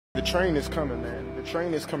The train is coming, man. The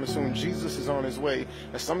train is coming soon. Jesus is on his way.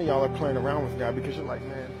 And some of y'all are playing around with God because you're like,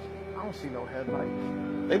 man, I don't see no headlights.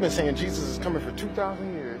 They've been saying Jesus is coming for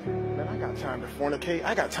 2,000 years. Man, I got time to fornicate.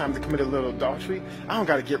 I got time to commit a little adultery. I don't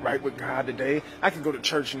got to get right with God today. I can go to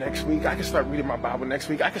church next week. I can start reading my Bible next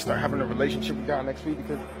week. I can start having a relationship with God next week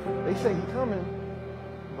because they say he's coming,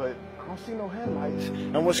 but I don't see no headlights.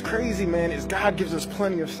 And what's crazy, man, is God gives us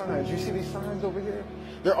plenty of signs. You see these signs over here?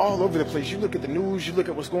 They're all over the place. You look at the news, you look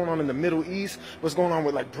at what's going on in the Middle East, what's going on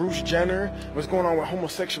with like Bruce Jenner, what's going on with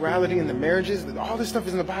homosexuality and the marriages. All this stuff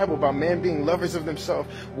is in the Bible about men being lovers of themselves,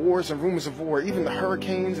 wars and rumors of war, even the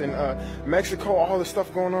hurricanes in Mexico, all the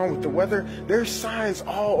stuff going on with the weather. There's signs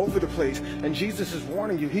all over the place. And Jesus is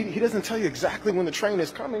warning you. He doesn't tell you exactly when the train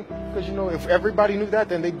is coming because, you know, if everybody knew that,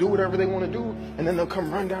 then they do whatever they want to do. And then they'll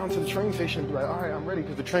come run down to the train station and be like, all right, I'm ready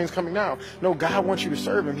because the train's coming now. No, God wants you to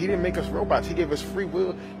serve him. He didn't make us robots. He gave us free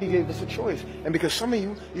will. He gave us a choice. And because some of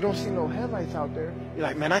you don't see no headlights out there, you're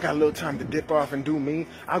like, man, I got a little time to dip off and do me.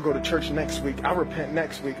 I'll go to church next week. I'll repent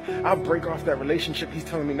next week. I'll break off that relationship he's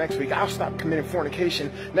telling me next week. I'll stop committing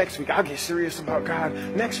fornication next week. I'll get serious about God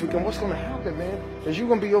next week. And what's going to happen, man, is you're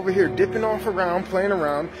going to be over here dipping off around, playing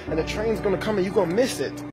around, and the train's going to come and you're going to miss it.